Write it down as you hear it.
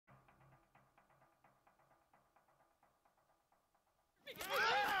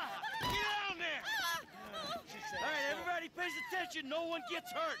pays attention, no one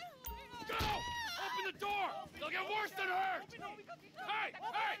gets hurt. Go! Open the door! They'll get worse than hurt! Hey!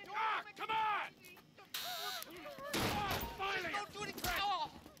 Hey! Ah! Come on! Oh, finally! Don't do anything!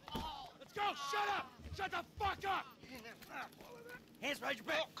 Let's go! Shut up! Shut the fuck up! Hands behind your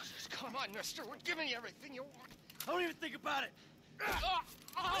back! Oh, come on, mister. We're giving you everything you want. Don't even think about it!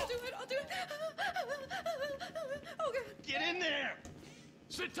 I'll do it, I'll do it. Oh, God. Get in there!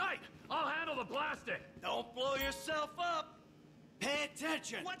 Sit tight! I'll handle the blasting! Don't blow yourself up! Pay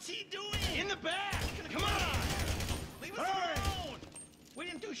attention! What's he doing? In the back! Come on! Leave us alone! We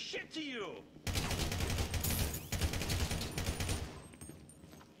didn't do shit to you!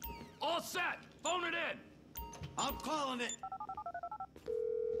 All set! Phone it in! I'm calling it!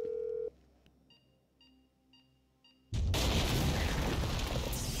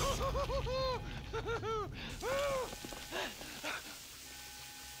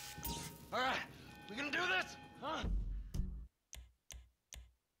 All right, we gonna do this? Huh?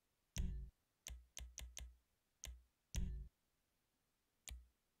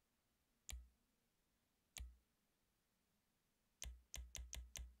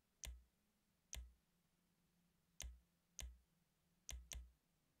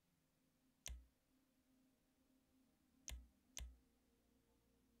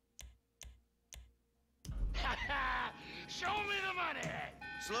 Show me the money!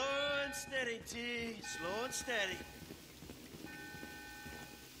 Slow and steady, T. Slow and steady.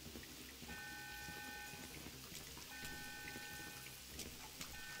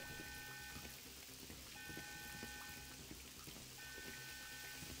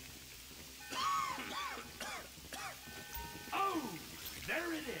 Oh!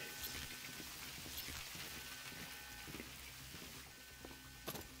 There it is!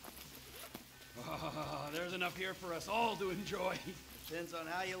 Oh, there's enough here for us all to enjoy. Depends on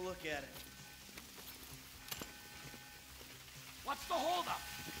how you look at it. What's the holdup?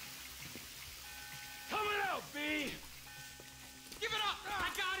 Coming out, B! Give it up! I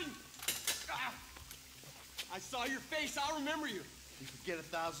got him! I saw your face, I'll remember you. We forget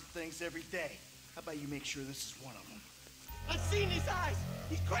 1,000 things every day. How about you make sure this is one of them? I've seen his eyes!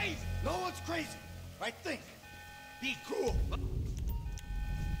 He's crazy! No one's crazy. Right think. Be cool.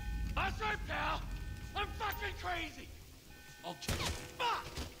 That's right, pal! I'm fucking crazy! Okay. Fuck!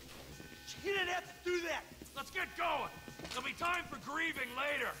 You didn't have to do that. Let's get going! There'll be time for grieving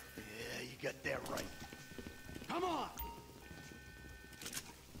later! Yeah, you got that right. Come on!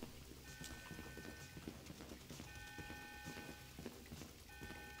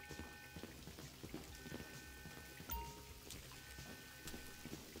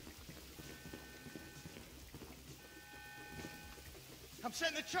 I'm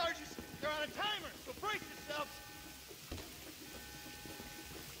setting the charges. They're on a timer, so brace yourselves.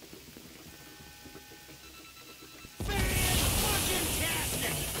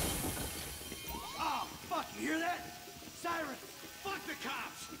 Fan-fucking-tastic! Oh, fuck, you hear that? Siren! Fuck the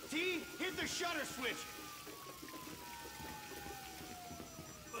cops! T, hit the shutter switch.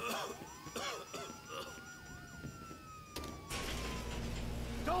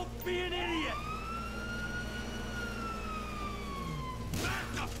 Don't be an idiot! Back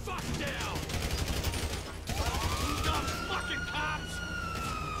the fuck down! You dumb fucking cops!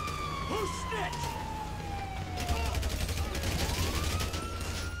 Who snitched?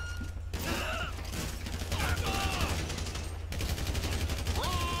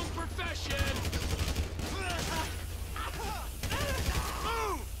 Wrong profession!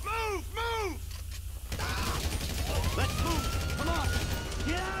 Move! Move! Move! Let's move! Come on!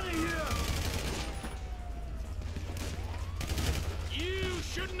 Get out of here! You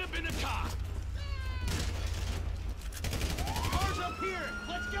shouldn't have been a cop! Cars up here!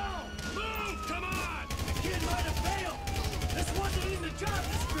 Let's go! Move! Come on! The kid might have failed! This wasn't in the job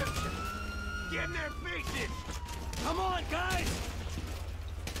description! Get in their faces! Come on, guys!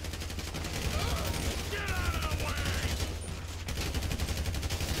 Get out of the way!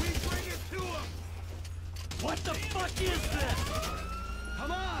 We bring it to them! What the fuck is this?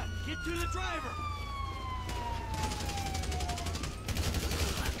 Come on! Get to the driver!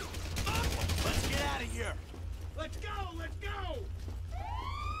 Let's get out of here! Let's go! Let's go!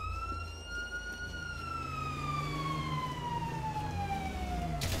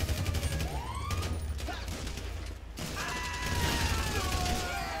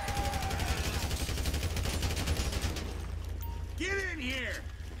 Get in here!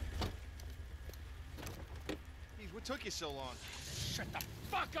 Geez, what took you so long? Shut the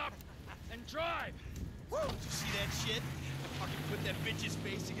fuck up and drive! Woo! Did you see that shit? I fucking put that bitch's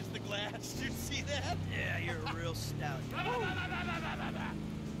face against the glass. Did you see that? Yeah, you're a real stout.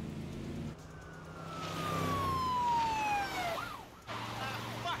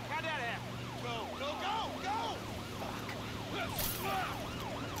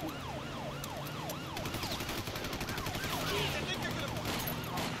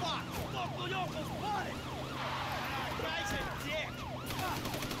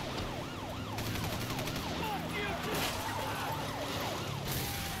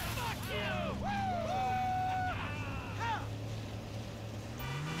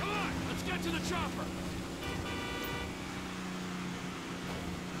 chopper!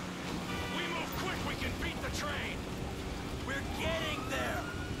 We move quick, we can beat the train! We're getting there!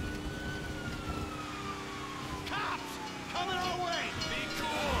 Cops! Coming our way! Be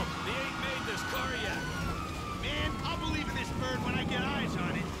cool! They ain't made this car yet! Man, I'll believe in this bird when I get eyes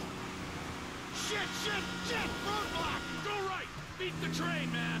on it. Shit, shit, shit! Roadblock! Go right! Beat the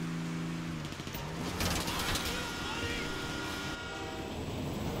train, man!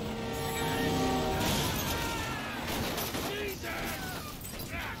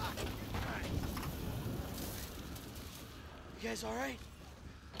 You guys all right?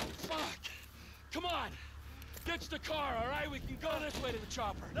 Fuck! Come on! Ditch the car, all right? We can go this way to the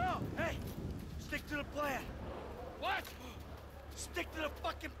chopper. No, hey! Stick to the plan. What? Stick to the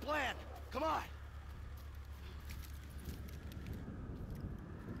fucking plan. Come on.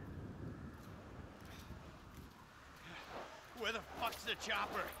 Where the fuck's the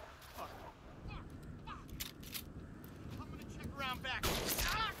chopper? Fuck. I'm gonna check around back.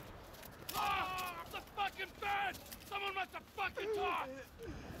 Ah! Oh, the fucking bed! Someone must have fucking talked!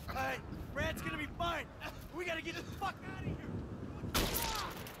 Alright, Brad's gonna be fine. We gotta get the fuck out of here.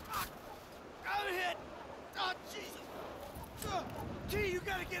 Fuck! I'm hit! Oh, Jesus! T, you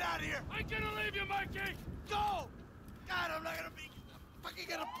gotta get out of here! I'm gonna leave you, Mikey! Go! God, I'm not gonna be fucking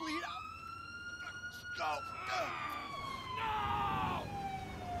gonna bleed out. Let's go! No!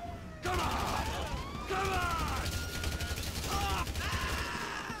 Come on! Come on!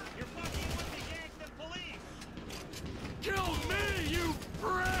 You're fucking with the gangs and police! Kill me, you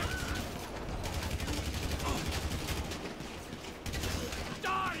prick!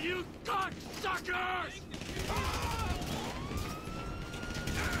 Die, you cocksuckers!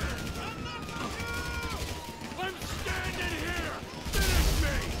 I'm standing here! Finish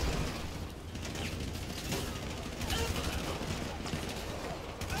me!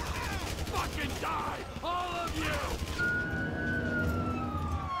 Fucking die! All of you!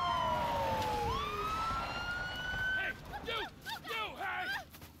 Hey! You! You! Hey!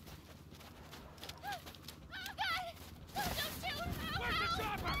 Where's the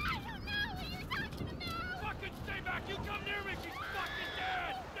chopper? Fucking stay back! You come near me! She's fucking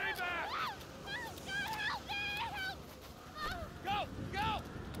dead! Stay back! Go! Go!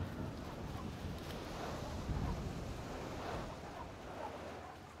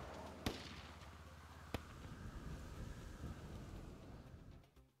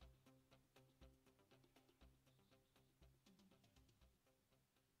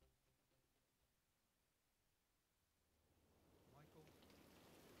 Michael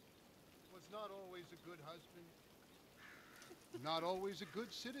was not always a good husband, not always a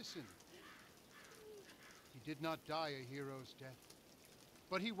good citizen. He did not die a hero's death,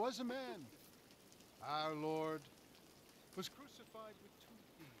 but he was a man. Our Lord was crucified with 2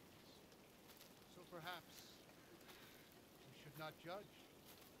 thieves, so perhaps we should not judge.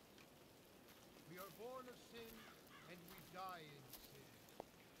 We are born of sin, and we die in sin.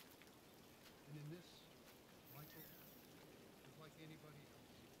 And in this, Michael was like anybody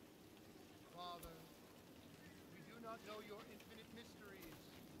else. Father, we do not know your infinite mysteries,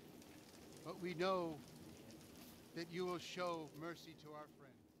 but we know that you will show mercy to our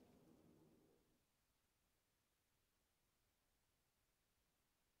friend.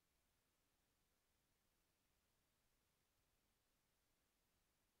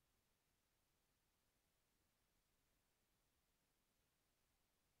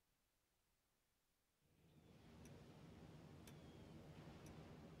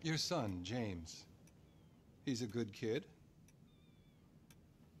 Your son, James. He's a good kid.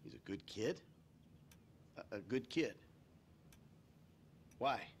 He's a good kid? A good kid?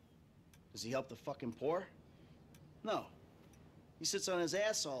 Why? Does he help the fucking poor? No. He sits on his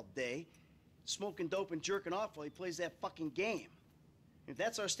ass all day, smoking dope and jerking off while he plays that fucking game. If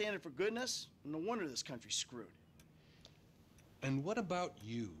that's our standard for goodness, no wonder this country's screwed. And what about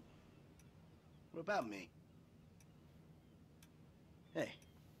you? What about me? Hey.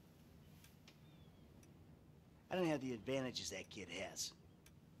 I don't have the advantages that kid has.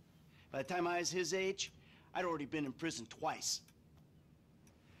 By the time I was his age, I'd already been in prison twice.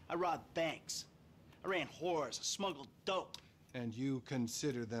 I robbed banks. I ran whores. I smuggled dope. And you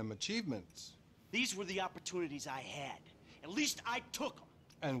consider them achievements? These were the opportunities I had. At least I took them.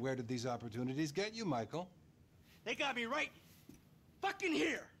 And where did these opportunities get you, Michael? They got me right fucking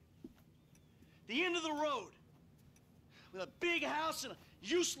here. The end of the road. With a big house and a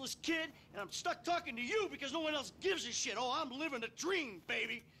useless kid, and I'm stuck talking to you because no one else gives a shit. Oh, I'm living a dream,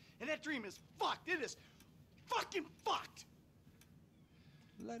 baby. And that dream is fucked. It is fucking fucked.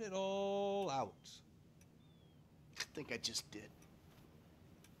 Let it all out. I think I just did.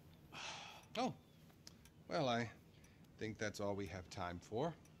 Oh, well, I think that's all we have time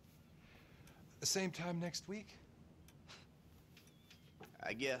for. The same time next week?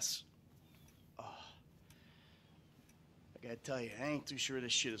 I guess. Oh. I gotta tell you, I ain't too sure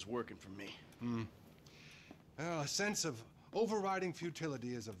this shit is working for me. Well, a sense of overriding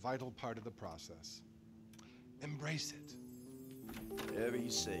futility is a vital part of the process. Embrace it. Whatever you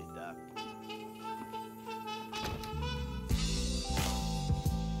say, Doc.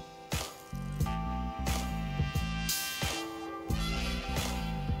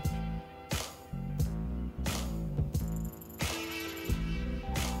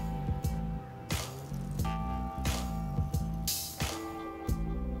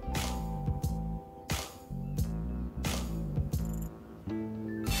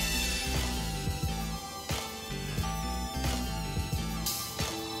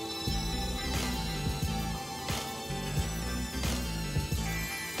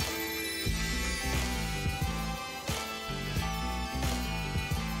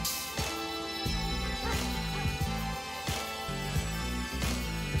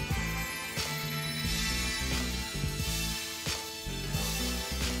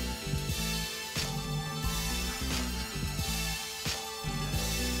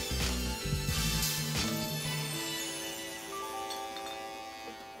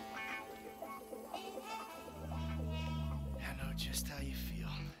 Just how you feel.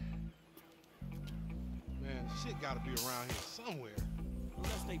 Man, shit gotta be around here somewhere.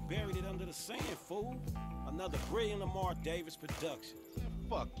 Unless they buried it under the sand, fool. Another brilliant Lamar Davis production. Man,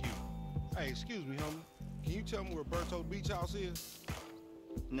 fuck you. Hey, excuse me, homie. Can you tell me where Berto's beach house is?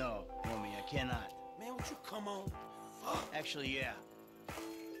 No, homie, I cannot. Man, would you come on? Fuck. Actually, yeah.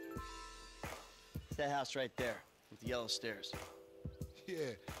 It's that house right there with the yellow stairs.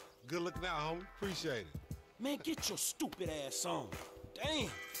 Yeah. Good looking out, homie. Appreciate it. Man, get your stupid ass on. Damn.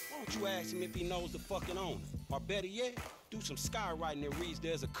 Why don't you ask him if he knows the fucking owner? Or better yet, do some skywriting that reads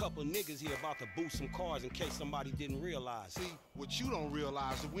there's a couple niggas here about to boost some cars in case somebody didn't realize. See, what you don't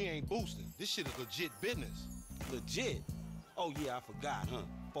realize is we ain't boosting. This shit is legit business. Legit? Oh yeah, I forgot, huh?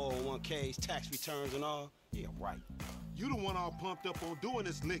 401ks, tax returns and all? Yeah, right. You the one all pumped up on doing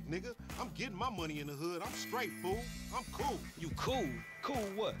this lick, nigga. I'm getting my money in the hood. I'm straight, fool. I'm cool. You cool? Cool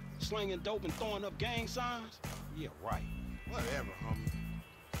what? Slinging dope and throwing up gang signs? Yeah, right. Whatever, homie.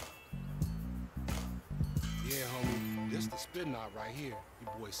 Yeah, homie. This the spin knot right here.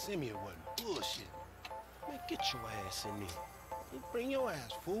 Your boy Simeon wasn't bullshit. Man, get your ass in there. You bring your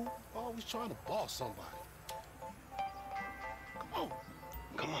ass, fool. Always trying to boss somebody. Come on.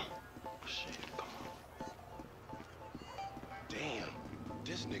 Come on. Shit, come on. Damn.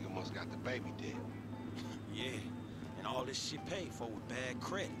 This nigga must got the baby dick. Yeah, and all this shit paid for with bad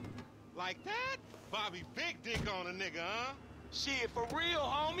credit. Like that? Bobby big dick on a nigga, huh? Shit, for real,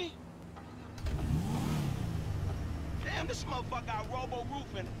 homie. Damn, this motherfucker got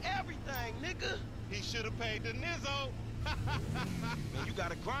robo-roof and everything, nigga. He should have paid the nizzo. Man, you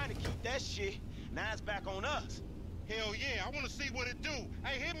gotta grind to keep that shit. Now it's back on us. Hell yeah, I want to see what it do.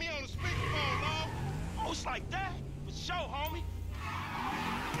 Hey, hit me on the speakerphone, dog. Oh, it's like that? For sure, homie.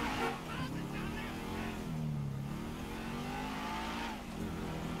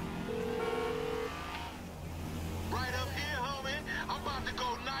 Right up here, homie. I'm about to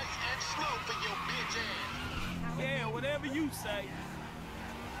go nice and slow for your bitch ass. Yeah, whatever you say.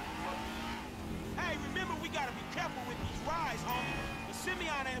 Hey, remember we gotta be careful with these rides, homie. The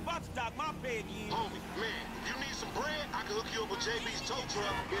Simeon ain't about to dock my pay again. Homie, man, if you need some bread, I can hook you up with JB's tow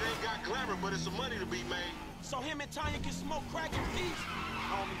truck. It ain't got glamour, but it's some money to be made. So him and Tanya can smoke crack in peace?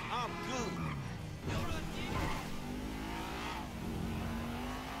 Homie, I'm good.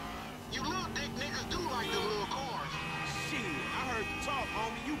 You little dick niggas do like the little cars. Shit, I heard you talk,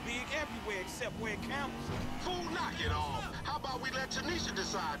 homie. You big everywhere except where it counts. Fool, knock it off. How about we let Tanisha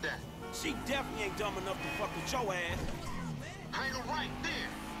decide that? She definitely ain't dumb enough to fuck with your ass. Hang her right there.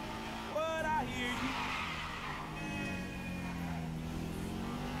 What? I hear you.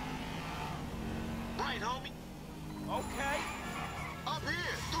 Right, homie. Okay. Up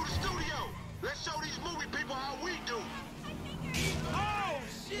here, through the studio. Let's show these movie people how we do. Oh,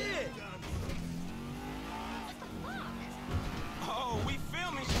 shit! Oh, we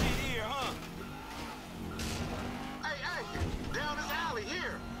filming shit here, huh? Hey, down this alley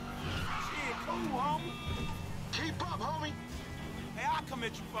here. Shit, cool, homie. Keep up, homie. Hey, I'll come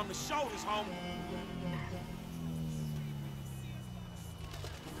at you from the shoulders, homie.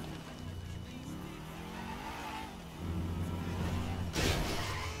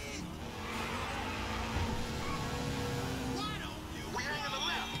 We hang in the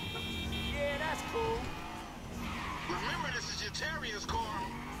left. Yeah, that's cool. Remember, this is your Terrier's car.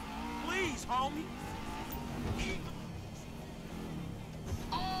 Please, homie.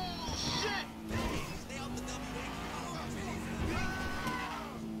 Oh, shit! Stay off the W.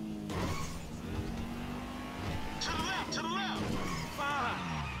 To the left, to the left! Fine.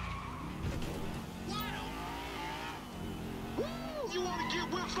 Woo! You wanna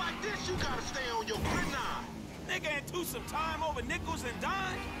get whips like this, you gotta stay on your grind. Nigga into some time over nickels and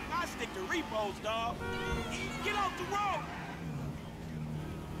dimes? I stick to repos, dawg. Get off the road!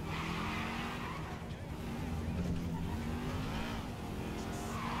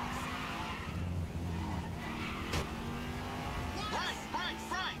 Right.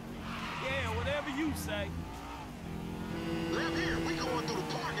 Yeah, whatever you say. Left here, we going through the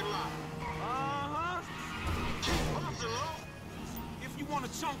parking lot. Uh-huh. Keep busting, low. If you wanna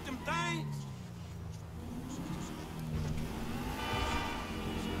chunk them things.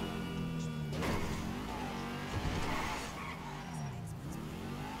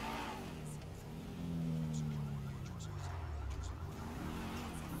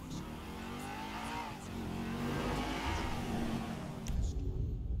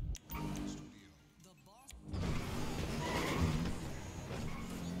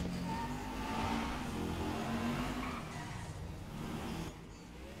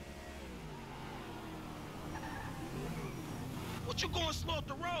 What you going slow up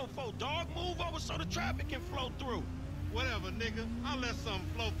the road for, dog? Move over so the traffic can flow through. Whatever, nigga. I'll let something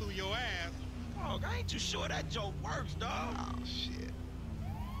flow through your ass. Dog, I ain't too sure that joke works, dog. Oh, shit.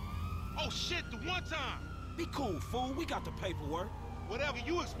 Oh, shit, the one time. Be cool, fool. We got the paperwork. Whatever,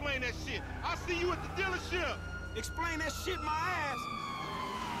 you explain that shit. I'll see you at the dealership. Explain that shit my ass.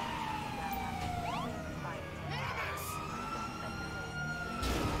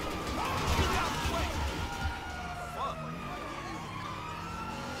 Get out the way. Fuck.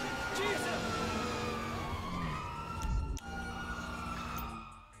 Jesus.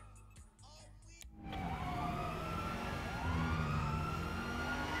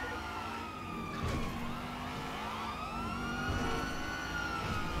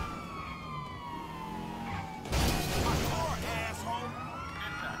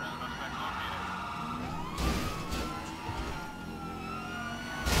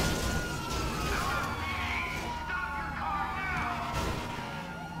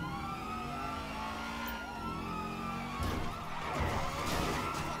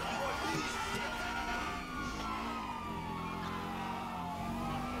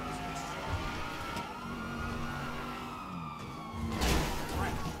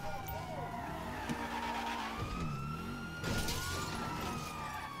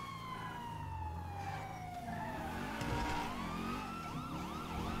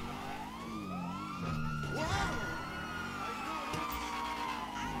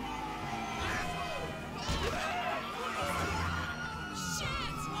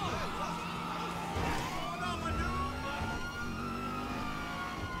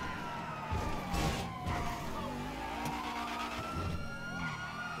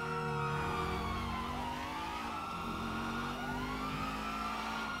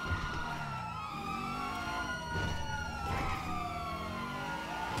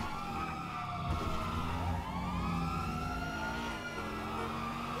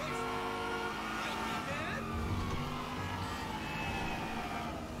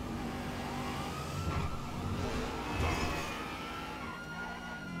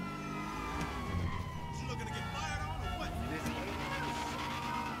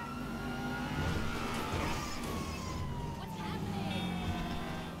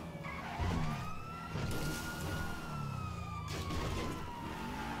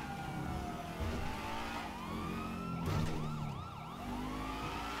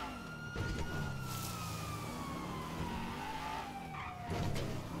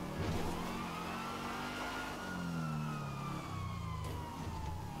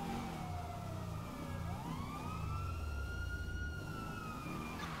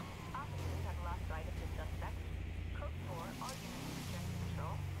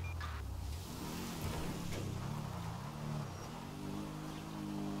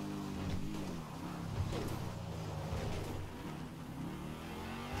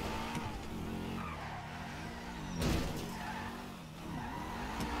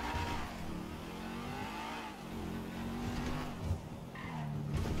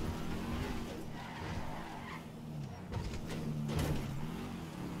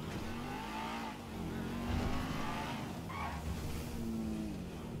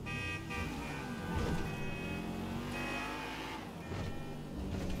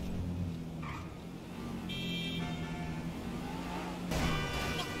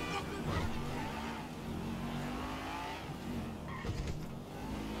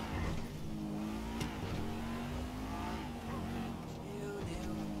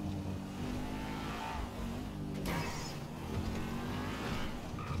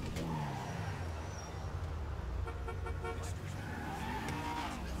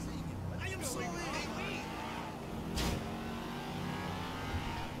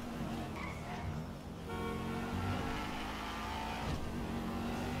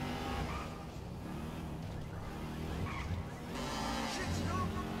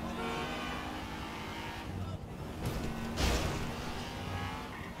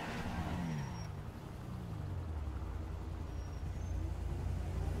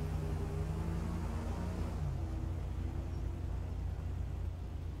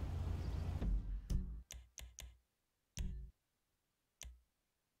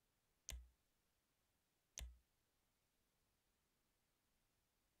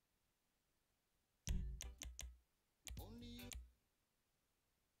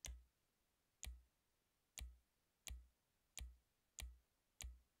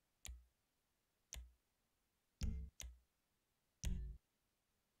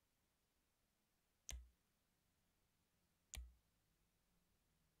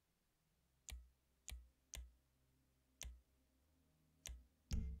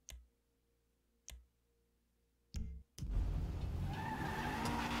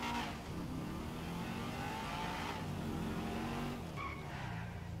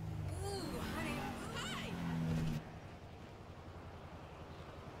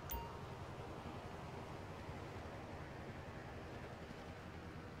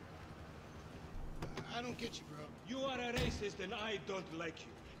 I don't get you, bro. You are a racist and I don't like you.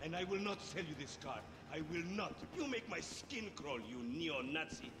 And I will not sell you this car. I will not. You make my skin crawl, you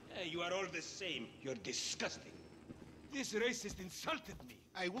neo-Nazi. You are all the same. You're disgusting. This racist insulted me.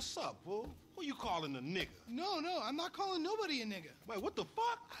 Hey, what's up, fool? Who you calling a nigga? No, I'm not calling nobody a nigga. Wait, what the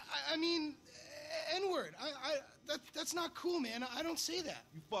fuck? I mean, N-word. That's not cool, man. I don't say that.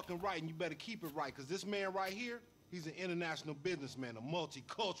 You fucking right, and you better keep it right, because this man right here, he's an international businessman, a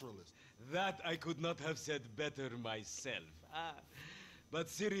multiculturalist. That I could not have said better myself. But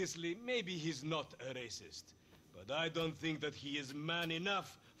seriously, maybe he's not a racist. But I don't think that he is man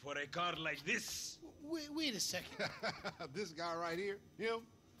enough for a car like this. Wait a second. This guy right here, him,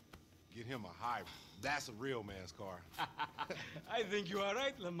 get him a hybrid. That's a real man's car. I think you are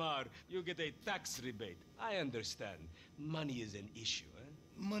right, Lamar. You get a tax rebate. I understand. Money is an issue, eh?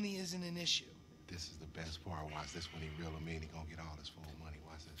 Money isn't an issue. This is the best part. Watch this when he real him in. He gonna get all his full money.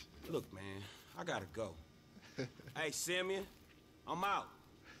 Watch this. Look, man, I gotta go. Hey, Simeon, I'm out.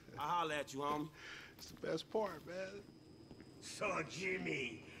 I'll holler at you, homie. It's the best part, man. So,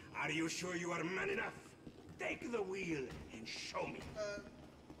 Jimmy, are you sure you are man enough? Take the wheel and show me.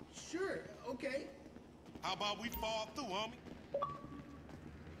 Sure, okay. How about we fall through, homie?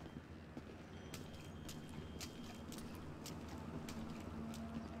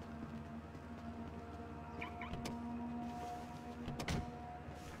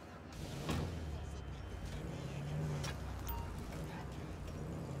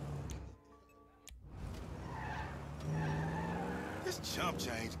 This chump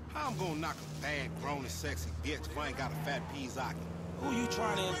change. How I'm gonna knock a bad, grown and sexy bitch if I ain't got a fat Pizaki? Who you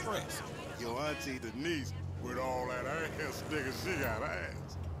trying to impress? Your auntie Denise, with all that ass, nigga, she got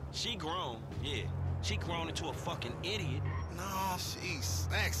ass. She grown, yeah. She grown into a fucking idiot. No, she's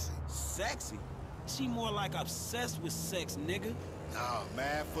sexy. Sexy? She more like obsessed with sex, nigga. Nah,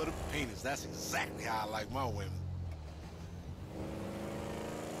 mad for the penis. That's exactly how I like my women.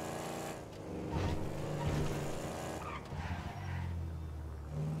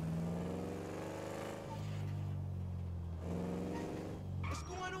 What's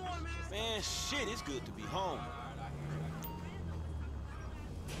going on, man? Man, shit, it's good to be home.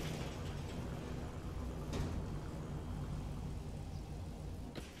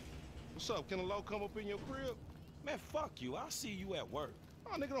 What's up? Can a low come up in your crib? Man, fuck you. I'll see you at work.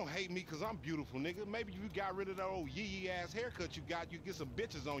 Oh, nigga, don't hate me because I'm beautiful, nigga. Maybe you got rid of that old yee-yee-ass haircut you got, you get some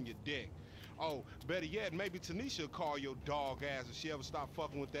bitches on your dick. Oh, better yet, maybe Tanisha will call your dog ass if she ever stop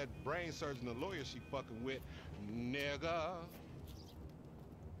fucking with that brain surgeon, the lawyer she fucking with. Nigga.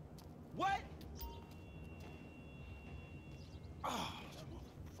 What? Oh,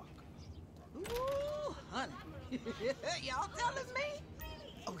 Ooh, honey. Y'all telling me?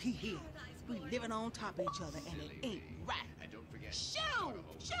 Oh, he here. We living on top of each other, and it ain't right. Shoo!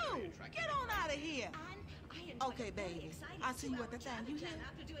 Shoo! Get on out of here. Okay, baby. I'll see you at the thing. You hear?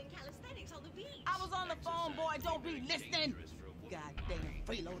 I was on the phone, boy. Don't be listening. Goddamn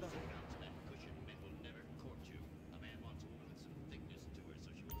freeloader.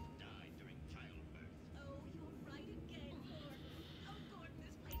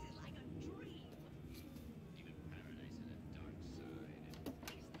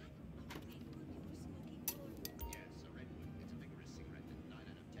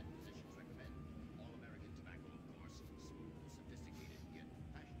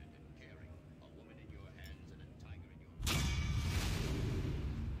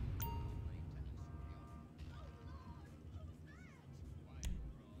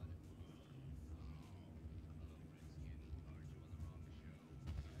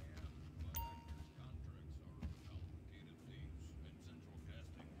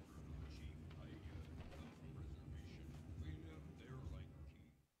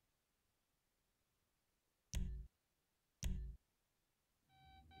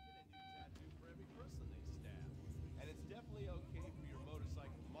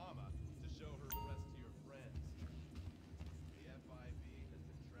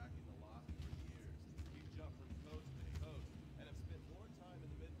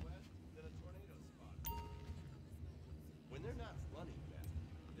 When they're not running, man,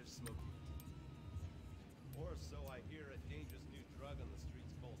 they're smoking. Or so I hear, a dangerous new drug on the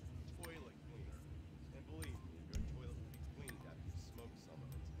streets called toilet cleaner. And believe me, if your toilet will be cleaned after you smoke some of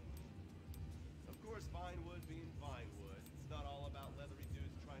it. Of course, Vinewood being Vinewood, it's not all about leathery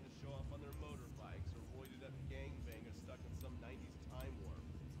dudes trying to show off on their motorbikes or roided up gangbangers stuck in some 90s time warp.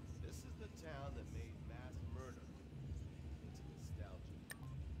 This is the town that made mass murder into nostalgia.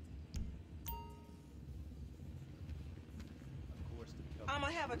 I'ma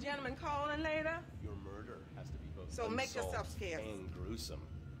have a gentleman calling later. Your murder has to be both So make unsolved yourself scarce. and gruesome.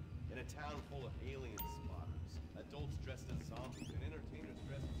 in a town full of alien spotters, adults dressed as zombies, and entertainers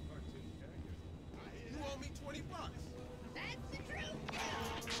dressed as cartoon characters. You owe me $20. That's the truth.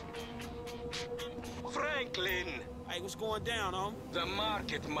 Franklin! Hey, what's going down, homie? The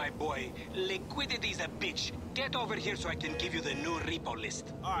market, my boy. Liquidity's a bitch. Get over here so I can give you the new repo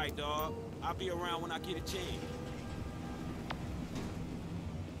list. All right, dog. I'll be around when I get a chance.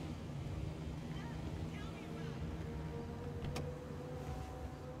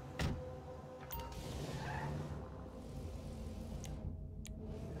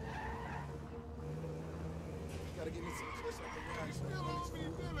 Gotta give me some kiss on the guy. Still owe me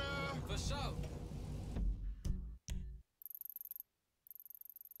dinner. For sure.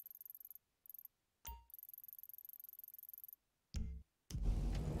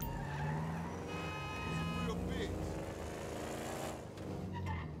 Real big.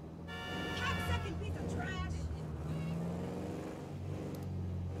 Cocksucking piece of trash.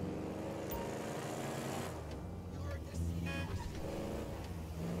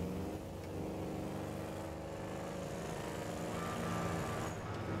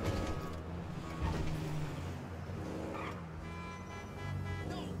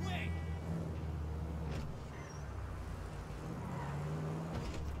 No way!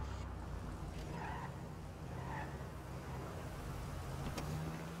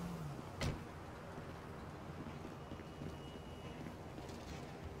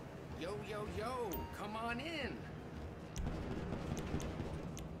 Yo, yo, yo, come on in.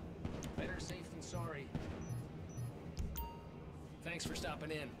 Better safe than sorry. Thanks for stopping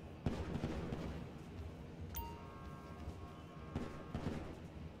in.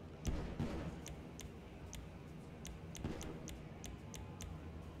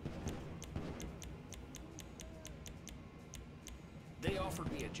 They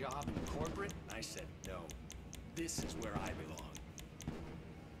offered me a job in corporate. I said no. This is where I belong.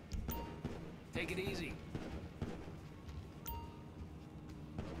 Take it easy.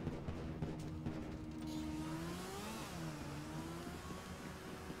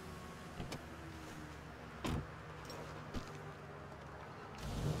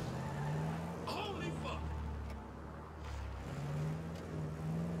 Holy fuck!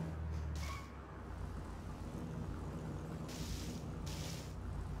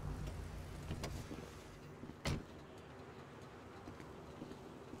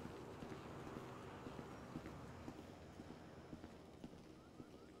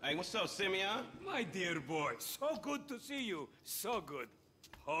 Hey, what's up, Simeon? My dear boy, so good to see you. So good.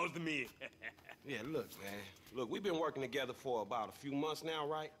 Hold me. Yeah, look, man. Look, we've been working together for about a few months now,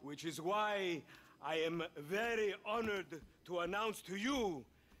 right? Which is why I am very honored to announce to you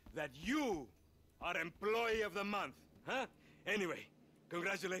that you are Employee of the Month. Huh? Anyway,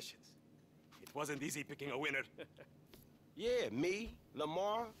 congratulations. It wasn't easy picking a winner. Yeah, me,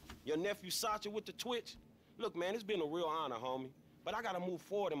 Lamar, your nephew Sacha with the Twitch. Look, man, it's been a real honor, homie. But I gotta move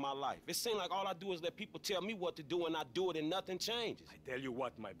forward in my life. It seems like all I do is let people tell me what to do and I do it and nothing changes. I tell you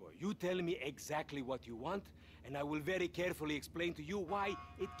what, my boy. You tell me exactly what you want, and I will very carefully explain to you why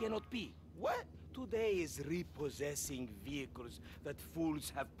it cannot be. What? Today is repossessing vehicles that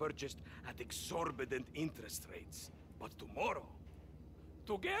fools have purchased at exorbitant interest rates. But tomorrow,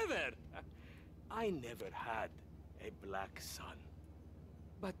 together, I never had a black son.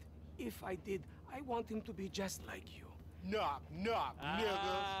 But if I did, I want him to be just like you. Knock, knock, niggas.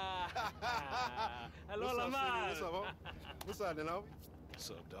 Hello, What's up, Lamar. What's up, homie? What's up, then, homie? What's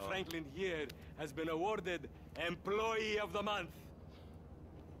up, dog? Franklin here has been awarded Employee of the Month.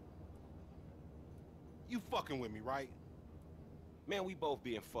 You fucking with me, right? Man, we both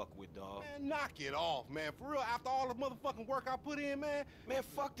being fucked with, dog. Man, knock it off, man. For real, after all the motherfucking work I put in, man. Man,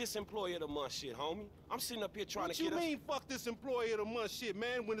 fuck this Employee of the Month shit, homie. I'm sitting up here trying to get What you mean, fuck this Employee of the Month shit,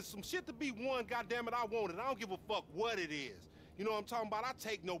 man? When there's some shit to be won, goddammit, I want it. I don't give a fuck what it is. You know what I'm talking about? I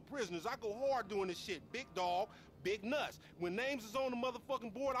take no prisoners. I go hard doing this shit. Big dog, big nuts. When names is on the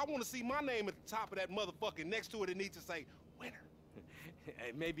motherfucking board, I want to see my name at the top of that motherfucking. Next to it, it needs to say, winner.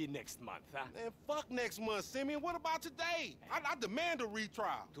 Maybe next month, huh? Man, fuck next month, Simeon. What about today? I demand a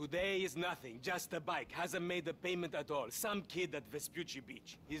retrial. Today is nothing, just a bike. Hasn't made a payment at all. Some kid at Vespucci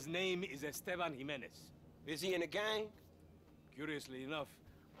Beach. His name is Esteban Jimenez. Is he in the gang? Curiously enough,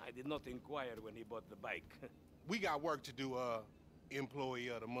 I did not inquire when he bought the bike. We got work to do, Employee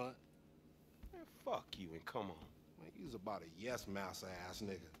of the Month. Man, fuck you and come on. Man, you's about a yes-mouse ass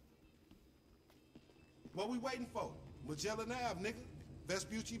nigga. What we waiting for? Magellan Ave, nigga.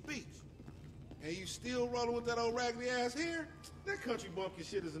 Vespucci Beach. And you still rolling with that old raggedy ass hair? That country bumpkin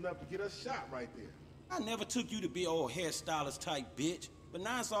shit is enough to get us shot right there. I never took you to be old hairstylist type bitch, but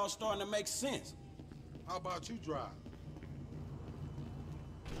now it's all starting to make sense. How about you drive?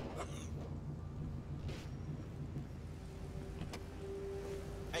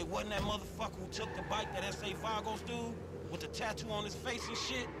 Hey, wasn't that motherfucker who took the bike that S.A. Vargo's dude? With the tattoo on his face and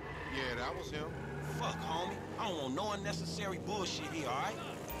shit? Yeah, that was him. Fuck, homie. I don't want no unnecessary bullshit here, all right?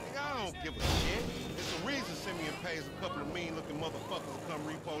 Nigga, I don't give a shit. It's the reason Simeon pays a couple of mean-looking motherfuckers to come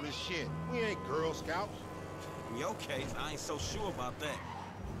repo this shit. We ain't Girl Scouts. In your case, I ain't so sure about that.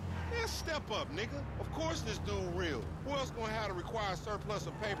 Man, step up, nigga. Of course this dude real. Who else gonna have the required surplus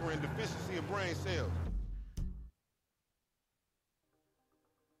of paper and deficiency of brain cells?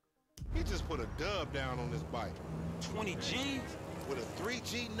 He just put a dub down on this bike. 20 G's? With a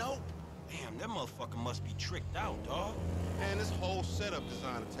 3G note? Damn, that motherfucker must be tricked out, dawg. Man, this whole setup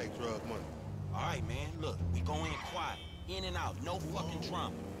designed to take drug money. All right, man, look, we go in quiet. In and out, no fucking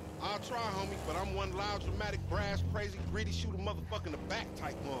drama. I'll try, homie, but I'm one loud, dramatic, brass, crazy, greedy, shoot a motherfucker in the back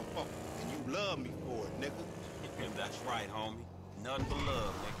type motherfucker. And you love me for it, nigga. That's right, homie. Nothing but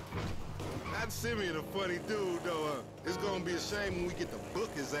love, nigga. That Simeon a funny dude, though, It's gonna be a shame when we get to book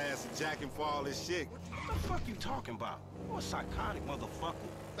his ass and jack him for all this shit. What the fuck you talking about? You a psychotic motherfucker.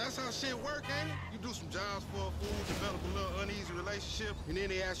 That's how shit work, ain't it? You do some jobs for a fool, develop a little uneasy relationship, and then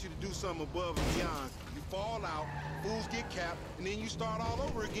they ask you to do something above and beyond. You fall out, fools get capped, and then you start all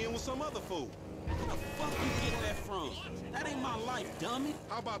over again with some other fool. Where the fuck you get that from? That ain't my life, dummy.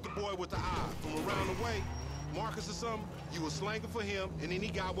 How about the boy with the eye from around the way? Marcus or something? You was slanging for him, and then he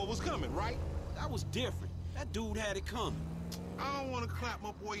got what was coming, right? That was different. That dude had it coming. I don't want to clap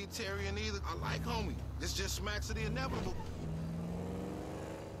my boy Interior either. I like homie. This just smacks of the inevitable.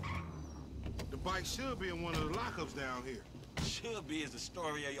 The bike should be in one of the lockups down here. Should be is the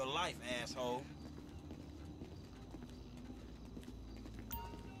story of your life, asshole.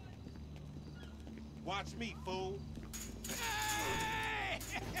 Watch me, fool.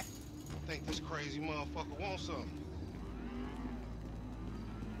 Think this crazy motherfucker wants something.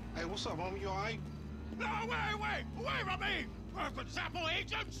 Hey, what's up, homie? You all right? No, wait! Away from me! For example,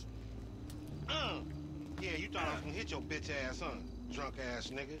 agents! Yeah, you thought I was gonna hit your bitch ass, huh? Drunk ass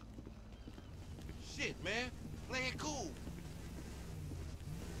nigga. Shit, man. Play it cool.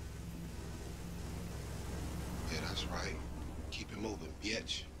 Yeah, that's right. Keep it moving,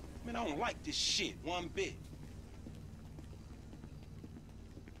 bitch. Man, I don't like this shit one bit.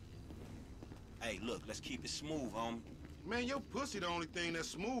 Hey, look, let's keep it smooth, homie. Man, your pussy the only thing that's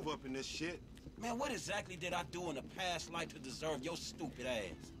smooth up in this shit. Man, what exactly did I do in a past life to deserve your stupid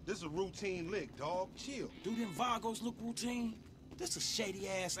ass? This is a routine lick, dog. Chill. Do them Vagos look routine? This a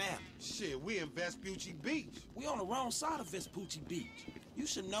shady-ass alley. Shit, we in Vespucci Beach. We on the wrong side of Vespucci Beach. You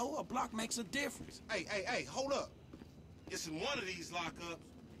should know a block makes a difference. Hey, hold up. It's in one of these lockups.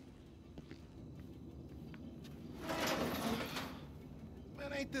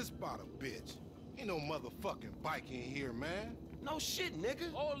 Man, ain't this about a bitch? Ain't no motherfucking bike in here, man. No shit,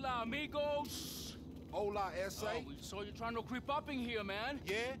 nigga. Hola, amigos. Hola, S.A. Oh, we saw you trying to creep up in here, man.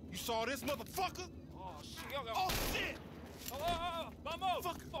 Yeah? You saw this motherfucker? Oh, shit. Oh, shit! Vamos!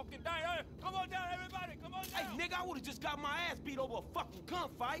 Fucking down. Come on down, everybody. Come on down. Hey, nigga, I would've just got my ass beat over a fucking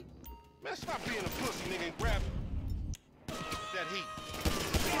gunfight. Man, stop being a pussy, nigga, and grab that heat.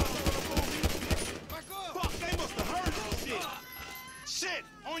 Fuck, they must have heard this shit. Shit,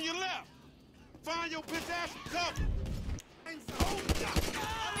 on your left. Find your bitch ass and cover.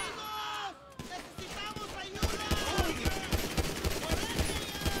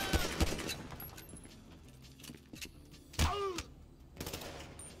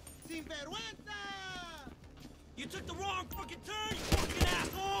 You took the wrong fucking turn, you fucking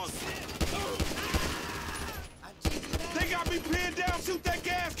assholes! They got me pinned down, shoot that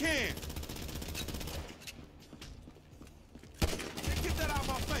gas can! Get that out of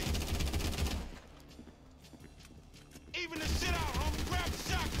my face! Even the shit out, homie, grab the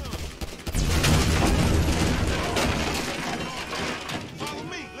shotgun! Follow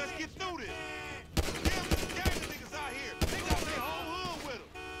me, let's get through this! Damn, there's a gang of niggas out here, they got their whole hood with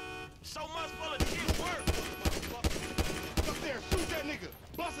them! So much for the shit work! Up there, shoot that nigga!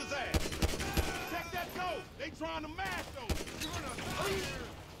 Bust his ass! Check that door! They trying to mash on you!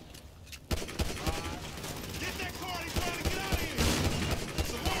 Get that car, they trying to get out of here!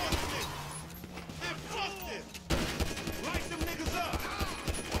 Some more of this nigga! Man, fuck this! Light them niggas up!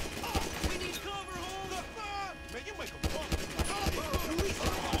 We need cover, hold up! Man, you make a fuck! Police!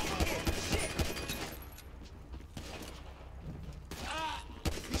 Shit!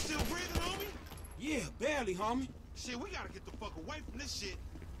 You still breathing, homie? Yeah, barely, homie. Shit, we gotta get the fuck away from this shit.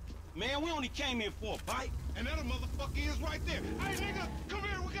 Man, we only came here for a bite. And that motherfucker is right there. Hey, nigga, come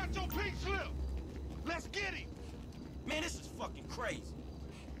here, we got your pink slip. Let's get him. Man, this is fucking crazy.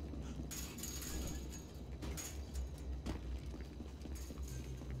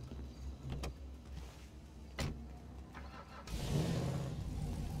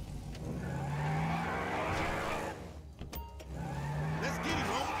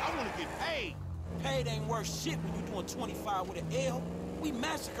 ain't worth shit when you doing 25 with an L. We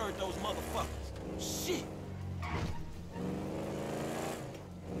massacred those motherfuckers. Shit.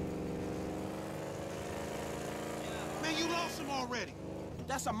 Man, you lost him already.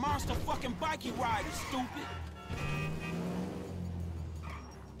 That's a monster fucking bike you ride, you stupid.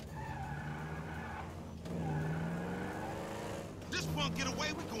 This punk get away,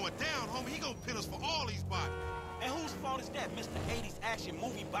 we going down, homie. He gonna pin us for all these bodies. And whose fault is that, Mr. 80s action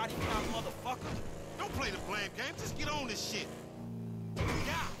movie body count motherfucker? Don't play the blame game, just get on this shit. God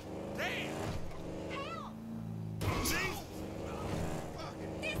damn! Help! Jesus!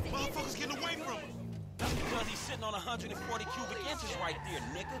 Motherfuckers getting away from us. That's because he's sitting on 140 cubic inches right there,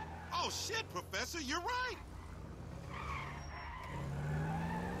 nigga. Oh shit, Professor, you're right.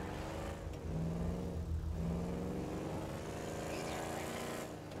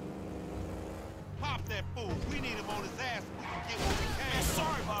 Pop that fool. We need him on his ass so we can get what we can. Man,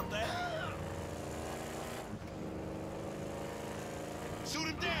 sorry about that. Shoot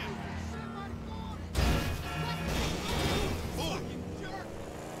him down. Fool.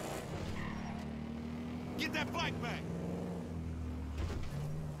 Get that bike back.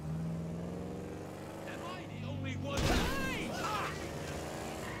 Am I the only one?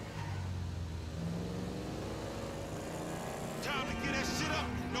 Time to get that shit up,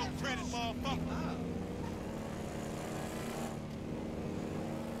 you no credit motherfucker.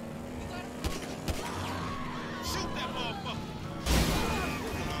 Shoot that motherfucker.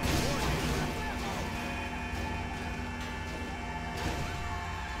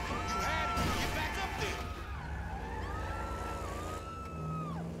 You had it. Get back up there.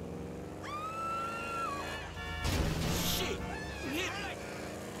 Shit, you hit me.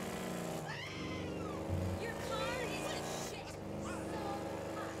 Your car is a shit. So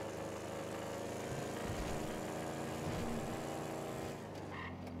hot.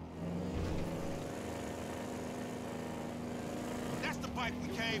 That's the bike we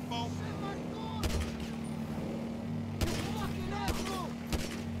came for.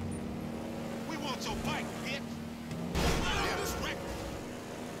 We want your bike, bitch. Yeah, that's reckless.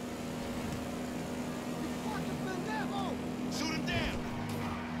 Shoot him down.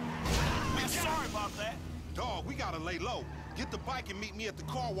 Man, sorry about that. Dog, we gotta lay low. Get the bike and meet me at the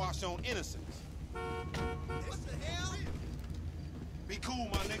car wash on Innocence. What the hell? Be cool,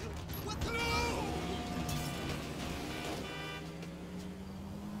 my nigga. What the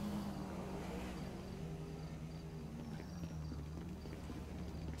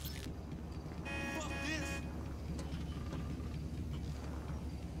Fuck this.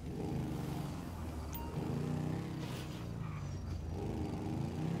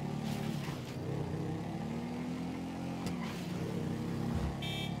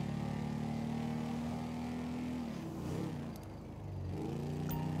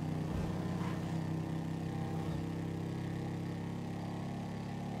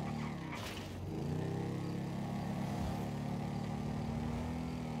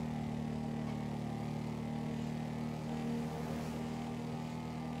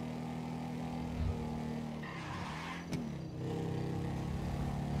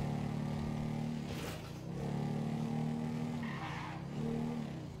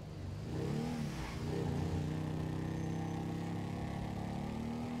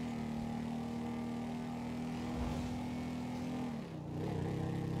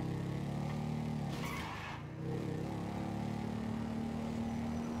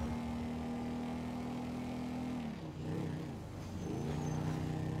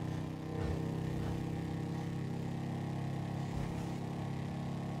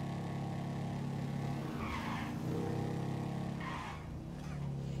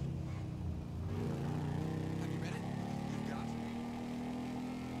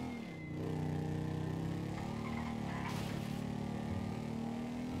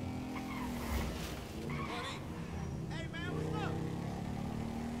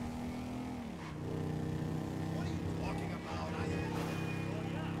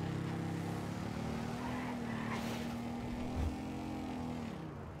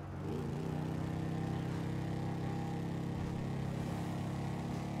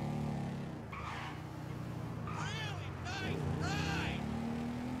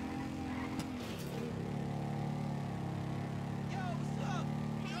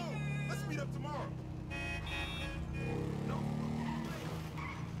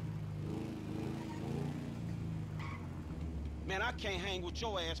 Man, I can't hang with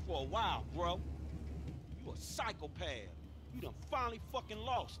your ass for a while, bro. You a psychopath. You done finally fucking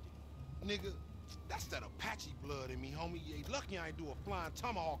lost it. Nigga, that's that Apache blood in me, homie. You ain't lucky I ain't do a flying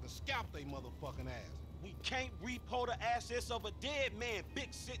tomahawk and scalp they motherfucking ass. We can't repo the assets of a dead man, big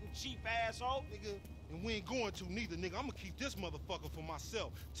sitting chief asshole. Nigga, And we ain't going to neither, nigga. I'm gonna keep this motherfucker for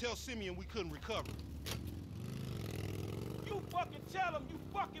myself. Tell Simeon we couldn't recover. You fucking tell him, you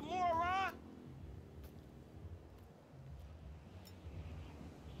fucking moron!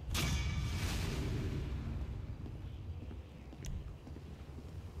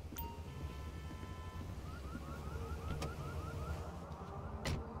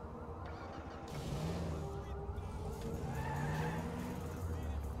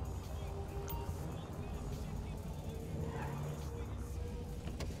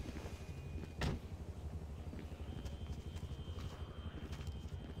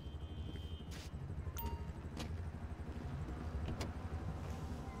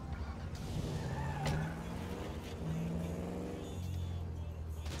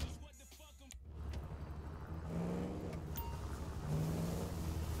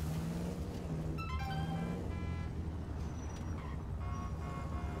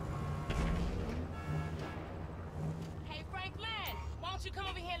 You come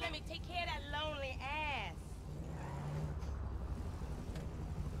over here and let me take care of that lonely ass.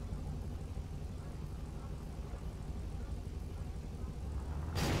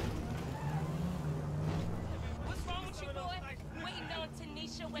 What's wrong with you, boy? Waiting on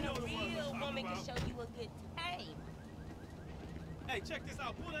Tanisha when a real woman can show you a good time. Hey, check this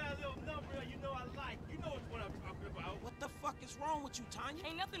out. Pull that little number you know I like. You know what I'm talking about. What the fuck is wrong with you, Tanya?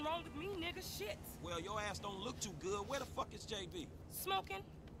 Ain't nothing wrong with me, nigga. Shit. Well, your ass don't look too good. Where the fuck is JB? Smoking.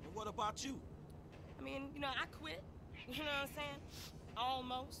 And what about you? I mean, you know, I quit. You know what I'm saying?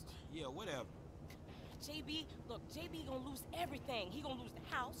 Almost. Yeah, whatever. JB, look, JB gonna lose everything. He gonna lose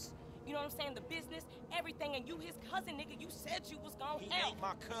the house, you know what I'm saying, the business, everything, and you his cousin, nigga, you said you was gonna help. He ain't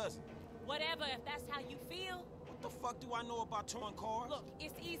my cousin. Whatever, if that's how you feel. What the fuck do I know about towing cars? Look,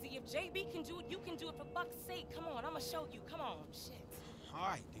 it's easy. If JB can do it, you can do it, for fuck's sake. Come on, I'ma show you. Come on, shit. All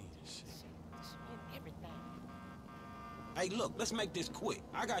right, then. Shit. Everything. Hey, look, let's make this quick.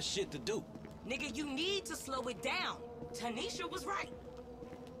 I got shit to do. Nigga, you need to slow it down. Tanisha was right.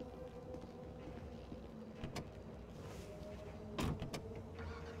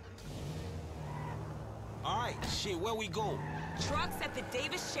 All right, shit, where we going? Trucks at the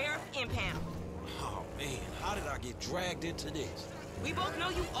Davis Sheriff Impound. Oh, man, how did I get dragged into this? We both know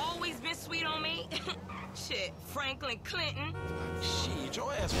you always been sweet on me. Shit, Franklin Clinton. Shit,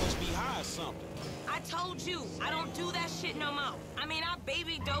 your ass must be high or something. I told you, I don't do that shit no more. I mean, I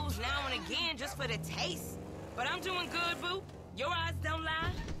baby doze now and again just for the taste. But I'm doing good, boo. Your eyes don't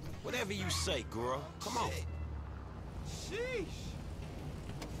lie. Whatever you say, girl. Come on. Sheesh.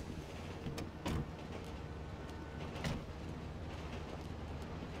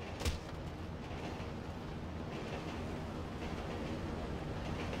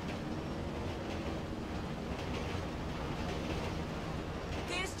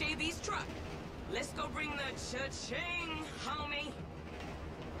 There's JB's truck. Let's go bring the cha-ching, homie.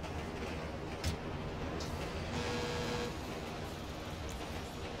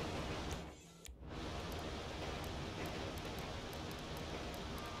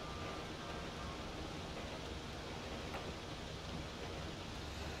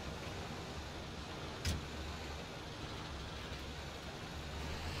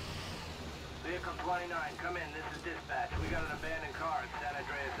 Vehicle 29, come in. This is dispatch. We got an abandoned car at San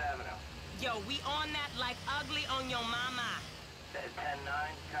Andreas Avenue. Yo, we on that like ugly on your mama. 10-9,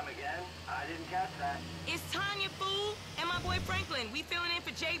 come again? I didn't catch that. It's Tanya, fool, and my boy Franklin. We filling in for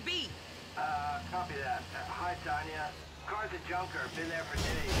JB. Copy that. Hi, Tanya. Car's a junker. Been there for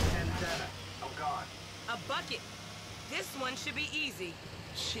days. 10-7. I'm gone. A bucket. This one should be easy.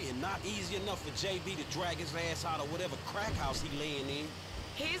 Shit, not easy enough for JB to drag his ass out of whatever crack house he laying in.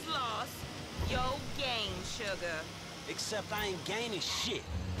 His loss, your gain, sugar. Except I ain't gaining shit.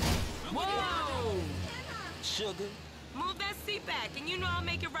 Whoa! Sugar. Move that seat back, and you know I'll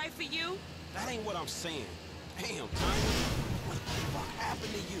make it right for you. That ain't what I'm saying. Damn, Tanya. What the fuck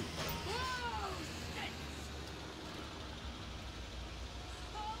happened to you?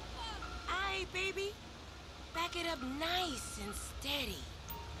 Aight, baby. Back it up nice and steady.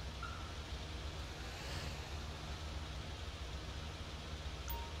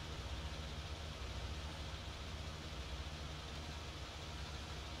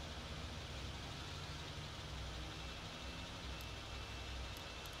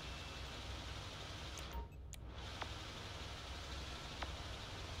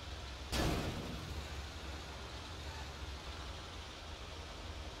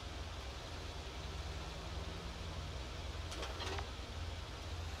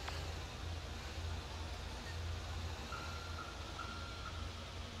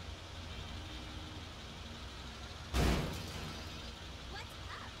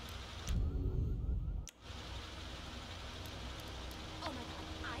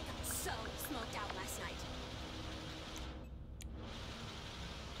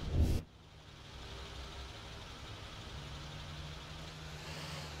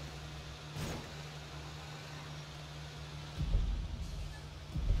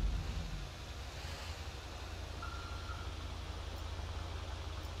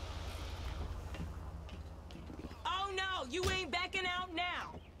 you ain't backing out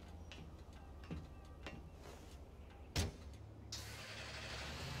now.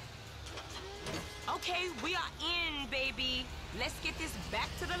 Okay, we are in, baby. Let's get this back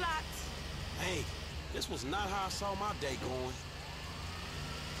to the lot. Hey, this was not how I saw my day going.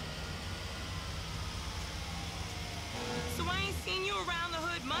 So I ain't seen you around the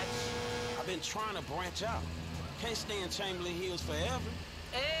hood much? I've been trying to branch out. Can't stay in Chamberlain Hills forever.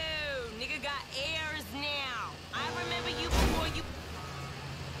 Oh, nigga got airs now. I remember you before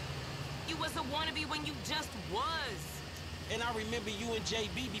you was a wannabe when you just was. And I remember you and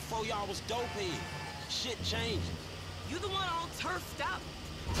JB before y'all was dopehead. Shit changed. You the one all turfed up.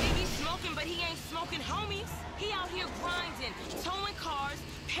 JB smoking, but he ain't smoking homies. He out here grinding, towing cars,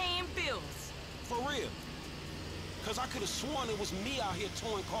 paying bills. For real. Cause I could have sworn it was me out here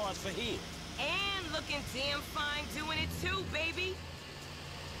towing cars for him. And looking damn fine doing it too, baby.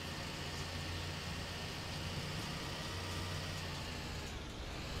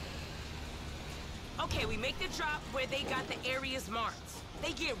 Okay, we make the drop where they got the areas marked.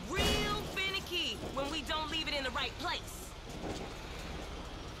 They get real finicky when we don't leave it in the right place.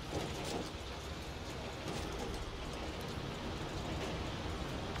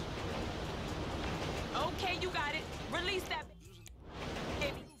 Okay, you got it. Release that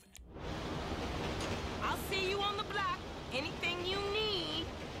baby. I'll see you on the block. Anything you need,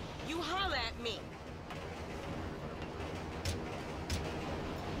 you holler at me.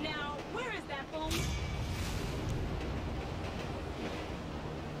 Now, where is that fool?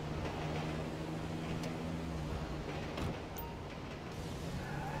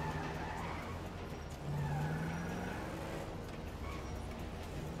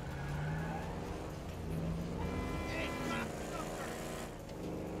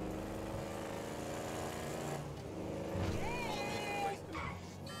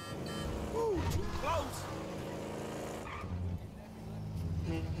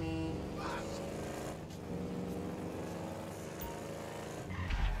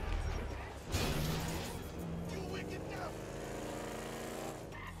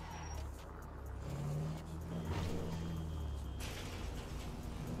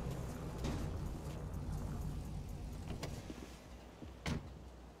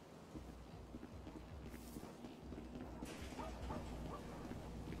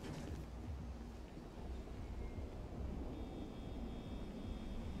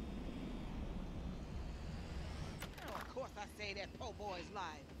 Of course I say that poor boy's life.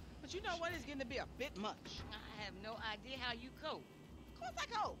 But you know what? It's getting to be a bit much. I have no idea how you cope. Of course I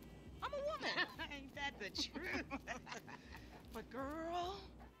cope. I'm a woman. Ain't that the truth? But girl,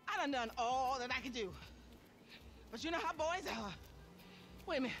 I done all that I could do. But you know how boys are.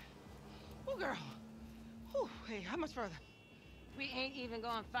 Wait a minute. Oh, girl. Whew, hey, how much further? We ain't even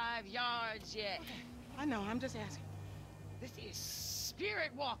gone 5 yards yet. Okay. I know, I'm just asking. This is spirit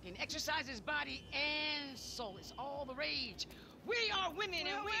walking. Exercises body and soul. It's all the rage. We are women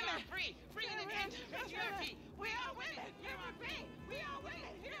and we are free. Free in the end. Patriarchy. We are women. You are free. We are women.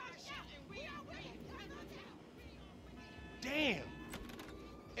 Here are shouting. We are women. Damn.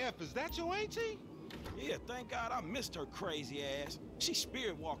 F, is that your auntie? Yeah, thank God I missed her crazy ass. She's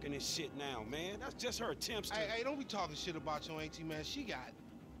spirit walking this shit now, man. That's just her attempts to... Hey, don't be talking shit about your auntie, man. She got it.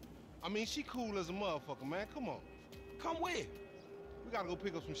 I mean, she cool as a motherfucker, man. Come on. Come where? We gotta go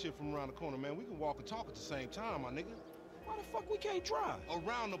pick up some shit from around the corner, man. We can walk and talk at the same time, my nigga. Why the fuck we can't drive?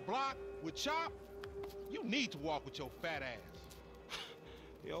 Around the block with Chop? You need to walk with your fat ass.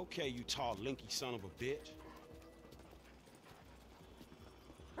 Yeah, okay, you tall, linky son of a bitch.